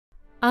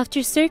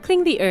After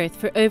circling the Earth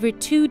for over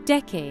 2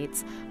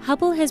 decades,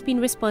 Hubble has been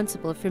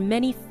responsible for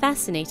many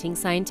fascinating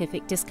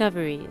scientific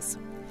discoveries.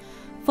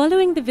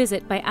 Following the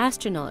visit by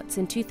astronauts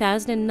in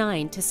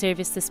 2009 to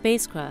service the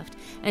spacecraft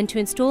and to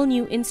install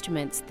new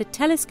instruments, the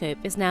telescope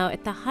is now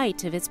at the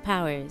height of its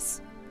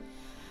powers.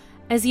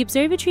 As the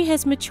observatory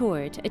has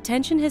matured,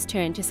 attention has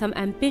turned to some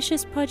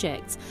ambitious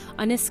projects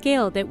on a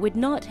scale that would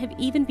not have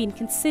even been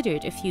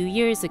considered a few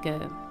years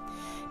ago.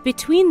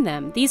 Between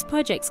them, these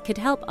projects could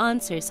help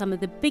answer some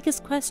of the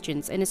biggest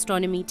questions in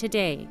astronomy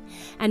today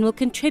and will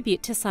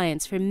contribute to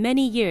science for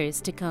many years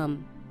to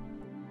come.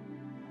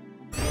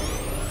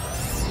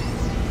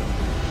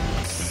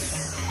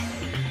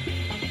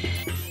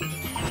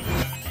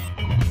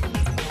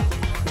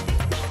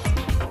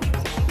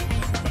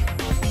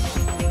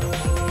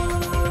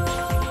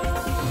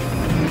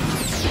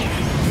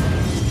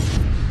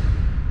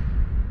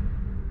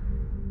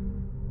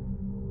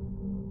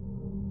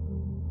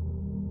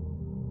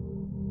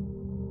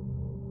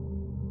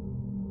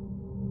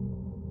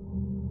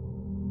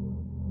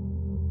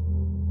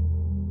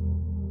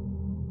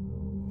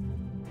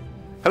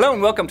 Hello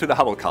and welcome to the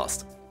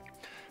Hubblecast.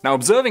 Now,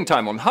 observing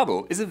time on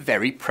Hubble is a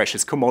very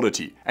precious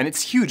commodity and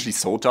it's hugely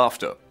sought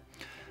after.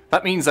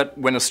 That means that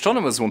when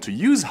astronomers want to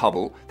use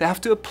Hubble, they have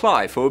to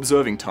apply for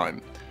observing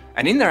time.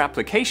 And in their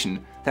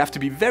application, they have to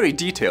be very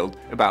detailed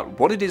about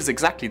what it is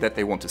exactly that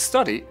they want to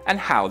study and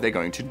how they're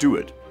going to do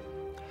it.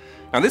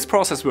 Now, this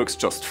process works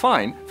just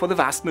fine for the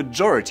vast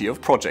majority of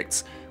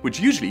projects, which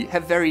usually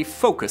have very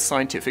focused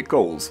scientific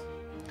goals.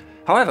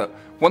 However,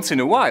 once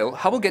in a while,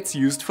 Hubble gets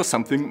used for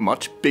something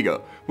much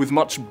bigger, with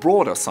much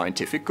broader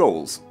scientific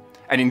goals.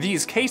 And in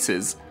these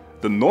cases,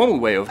 the normal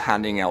way of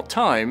handing out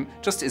time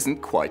just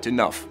isn't quite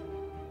enough.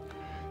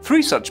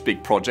 3 such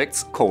big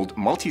projects, called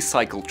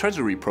multicycle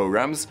treasury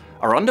programs,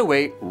 are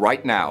underway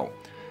right now,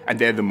 and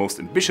they're the most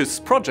ambitious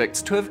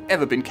projects to have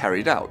ever been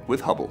carried out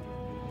with Hubble.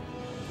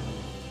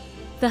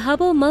 The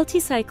Hubble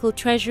multicycle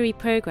treasury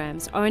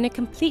programs are on a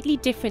completely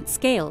different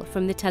scale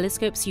from the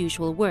telescope's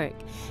usual work,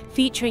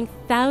 featuring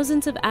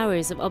thousands of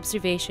hours of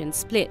observation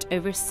split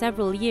over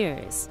several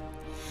years.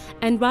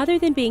 And rather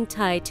than being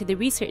tied to the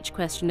research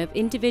question of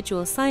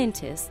individual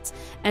scientists,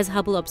 as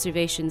Hubble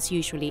observations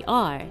usually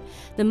are,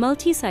 the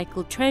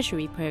multicycle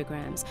treasury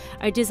programs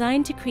are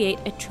designed to create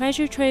a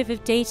treasure trove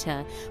of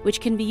data which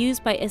can be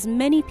used by as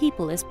many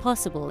people as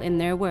possible in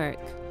their work.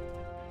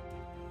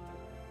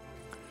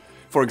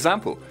 For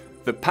example,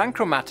 the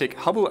panchromatic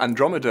Hubble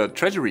Andromeda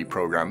Treasury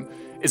Program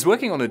is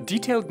working on a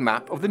detailed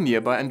map of the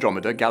nearby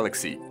Andromeda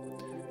galaxy,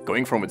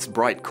 going from its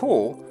bright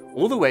core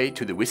all the way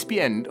to the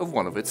wispy end of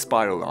one of its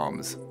spiral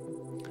arms.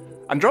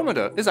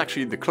 Andromeda is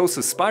actually the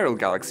closest spiral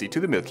galaxy to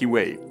the Milky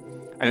Way,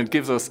 and it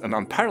gives us an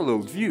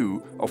unparalleled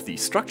view of the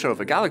structure of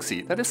a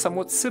galaxy that is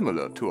somewhat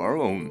similar to our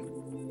own.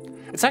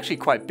 It's actually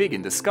quite big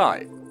in the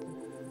sky,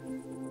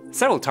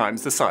 several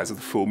times the size of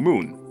the full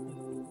moon.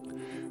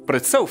 But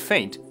it's so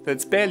faint that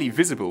it's barely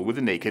visible with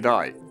the naked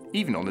eye,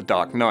 even on a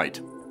dark night.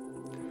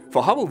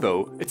 For Hubble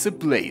though, it's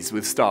ablaze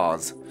with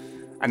stars,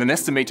 and an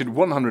estimated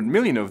 100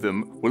 million of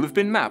them will have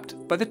been mapped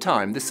by the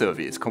time the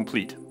survey is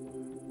complete.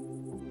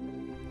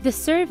 The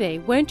survey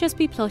won't just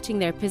be plotting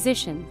their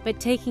position, but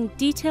taking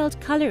detailed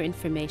color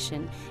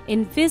information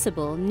in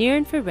visible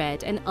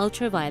near-infrared and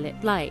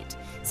ultraviolet light,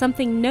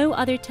 something no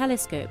other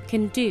telescope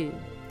can do.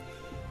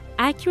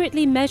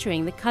 Accurately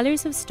measuring the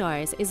colors of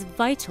stars is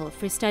vital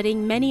for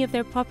studying many of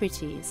their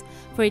properties,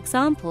 for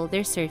example,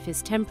 their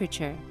surface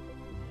temperature.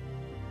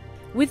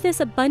 With this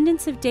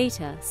abundance of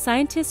data,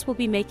 scientists will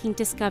be making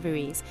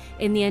discoveries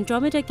in the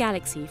Andromeda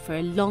galaxy for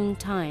a long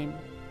time.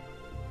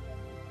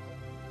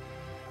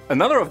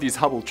 Another of these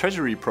Hubble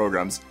Treasury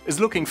programs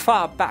is looking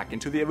far back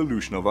into the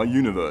evolution of our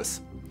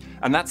universe.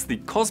 And that's the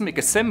Cosmic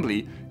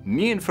Assembly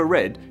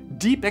Near-Infrared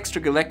Deep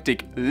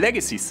Extragalactic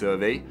Legacy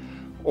Survey,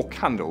 or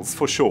CANDLES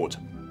for short.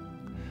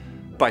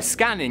 By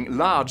scanning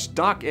large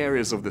dark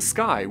areas of the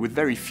sky with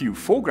very few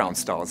foreground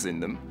stars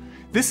in them,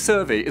 this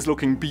survey is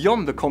looking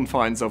beyond the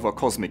confines of our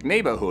cosmic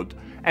neighborhood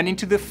and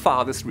into the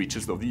farthest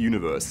reaches of the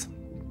universe.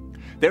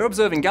 They're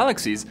observing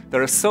galaxies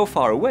that are so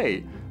far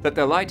away that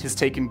their light has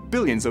taken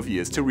billions of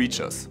years to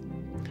reach us.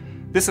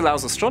 This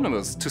allows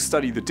astronomers to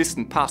study the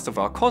distant past of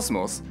our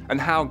cosmos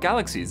and how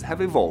galaxies have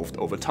evolved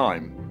over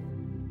time.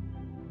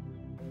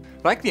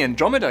 Like the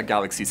Andromeda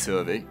Galaxy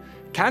Survey,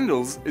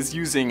 CANDLES is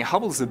using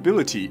Hubble's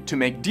ability to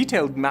make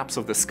detailed maps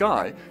of the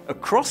sky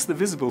across the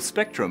visible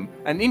spectrum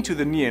and into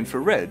the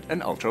near-infrared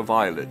and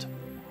ultraviolet.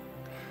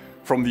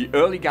 From the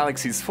early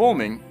galaxies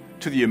forming,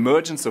 to the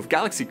emergence of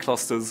galaxy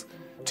clusters,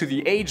 to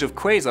the age of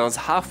quasars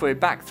halfway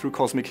back through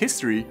cosmic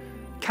history,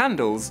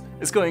 CANDLES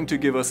is going to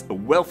give us a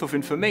wealth of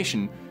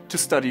information to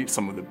study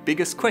some of the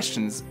biggest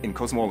questions in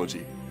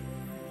cosmology.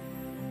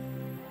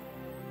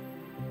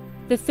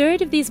 The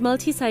third of these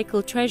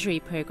multicycle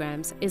treasury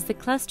programs is the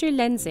Cluster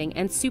Lensing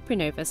and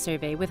Supernova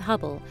Survey with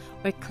Hubble,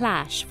 or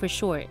CLASH for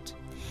short.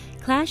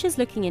 CLASH is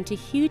looking into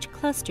huge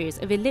clusters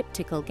of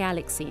elliptical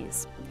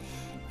galaxies.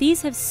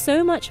 These have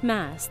so much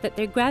mass that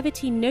their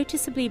gravity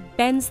noticeably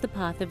bends the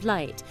path of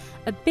light,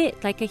 a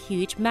bit like a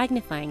huge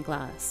magnifying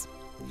glass.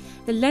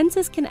 The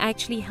lenses can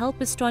actually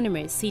help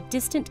astronomers see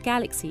distant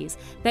galaxies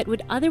that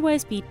would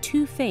otherwise be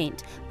too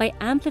faint by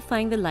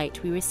amplifying the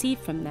light we receive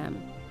from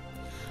them.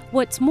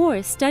 What's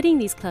more, studying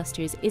these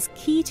clusters is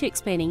key to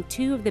explaining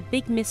two of the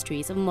big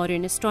mysteries of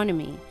modern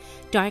astronomy: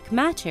 dark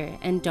matter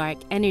and dark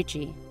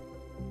energy.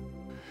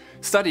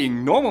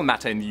 Studying normal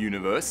matter in the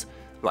universe,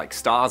 like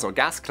stars or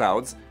gas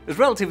clouds, is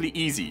relatively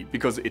easy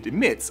because it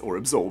emits or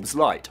absorbs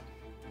light.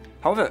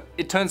 However,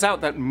 it turns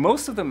out that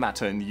most of the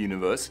matter in the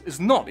universe is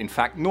not in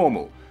fact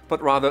normal,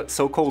 but rather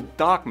so-called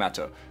dark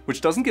matter,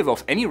 which doesn't give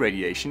off any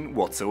radiation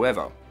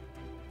whatsoever.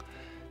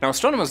 Now,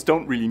 astronomers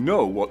don't really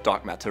know what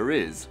dark matter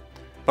is,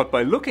 but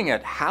by looking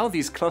at how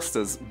these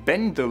clusters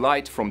bend the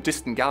light from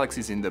distant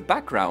galaxies in the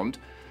background,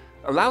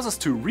 allows us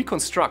to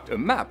reconstruct a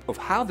map of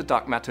how the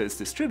dark matter is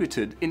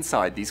distributed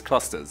inside these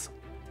clusters.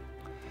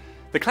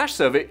 The CLASH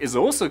survey is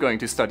also going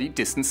to study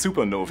distant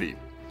supernovae.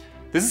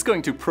 This is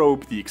going to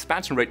probe the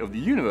expansion rate of the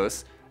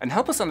universe and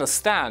help us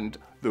understand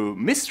the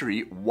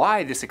mystery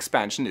why this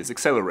expansion is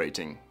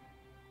accelerating.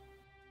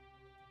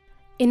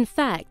 In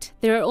fact,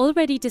 there are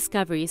already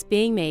discoveries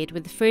being made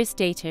with the first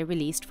data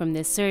released from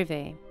this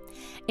survey.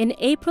 In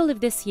April of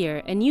this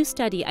year, a new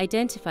study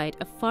identified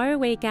a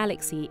faraway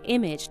galaxy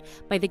imaged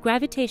by the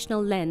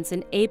gravitational lens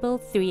in Abell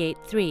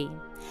 383,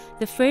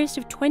 the first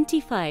of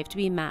 25 to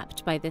be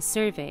mapped by this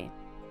survey.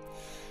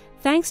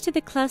 Thanks to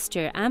the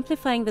cluster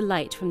amplifying the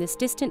light from this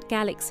distant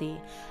galaxy,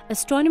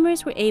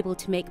 astronomers were able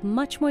to make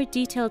much more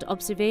detailed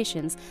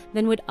observations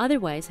than would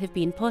otherwise have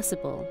been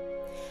possible.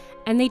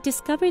 And they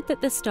discovered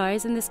that the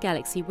stars in this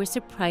galaxy were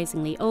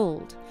surprisingly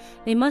old.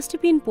 They must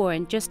have been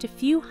born just a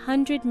few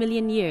 100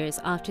 million years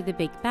after the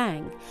Big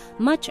Bang,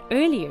 much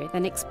earlier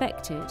than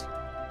expected.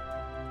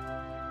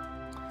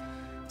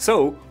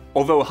 So,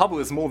 although Hubble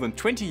is more than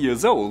 20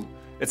 years old,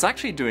 it's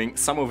actually doing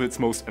some of its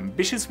most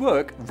ambitious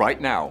work right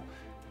now,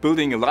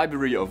 building a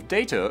library of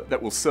data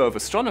that will serve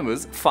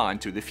astronomers far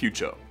into the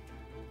future.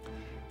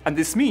 And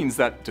this means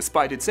that,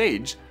 despite its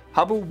age,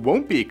 Hubble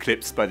won't be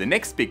eclipsed by the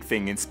next big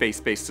thing in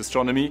space-based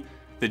astronomy,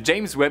 the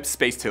James Webb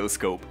Space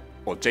Telescope,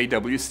 or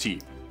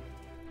JWST.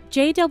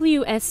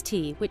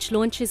 JWST, which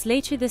launches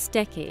later this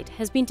decade,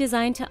 has been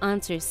designed to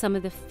answer some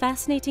of the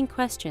fascinating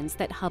questions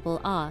that Hubble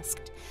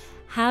asked.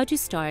 How do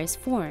stars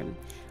form?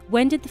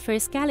 When did the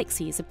first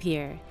galaxies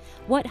appear?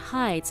 What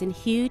hides in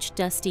huge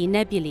dusty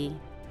nebulae?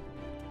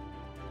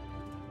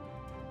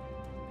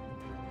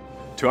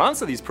 To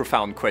answer these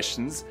profound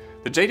questions,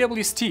 the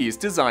JWST is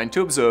designed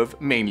to observe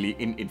mainly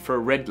in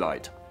infrared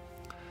light.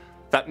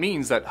 That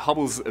means that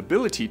Hubble's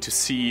ability to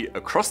see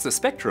across the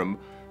spectrum,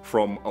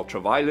 from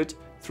ultraviolet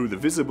through the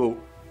visible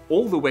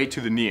all the way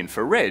to the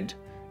near-infrared,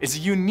 is a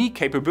unique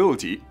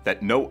capability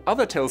that no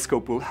other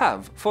telescope will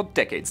have for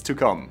decades to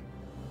come.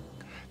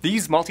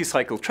 These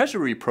multicycle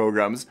treasury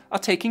programs are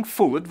taking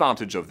full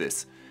advantage of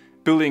this,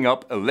 building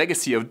up a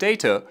legacy of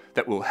data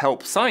that will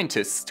help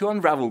scientists to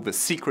unravel the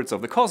secrets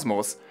of the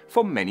cosmos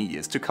for many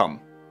years to come.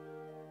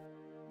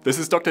 This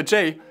is Dr.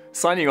 J,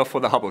 signing off for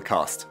the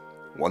Hubblecast.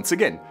 Once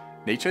again,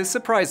 nature has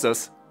surprised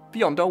us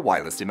beyond our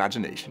wildest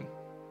imagination.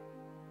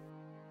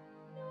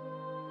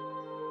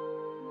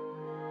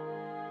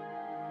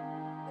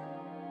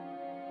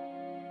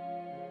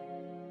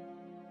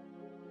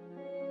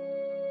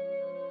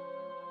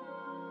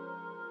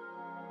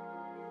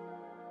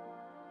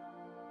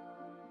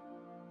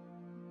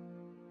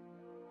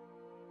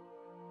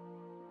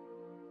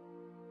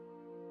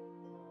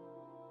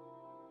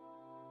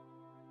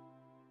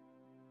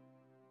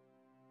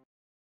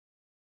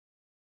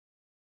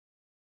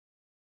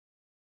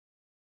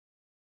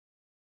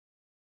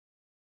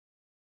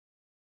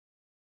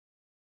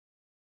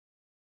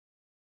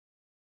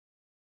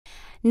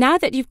 Now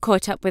that you've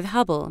caught up with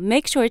Hubble,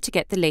 make sure to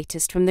get the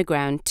latest from the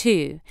ground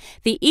too.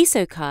 The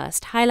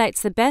ESOcast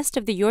highlights the best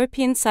of the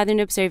European Southern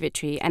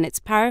Observatory and its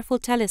powerful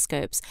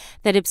telescopes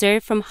that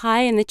observe from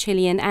high in the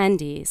Chilean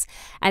Andes,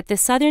 at the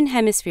Southern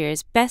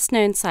Hemisphere's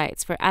best-known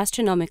sites for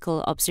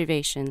astronomical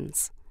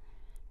observations.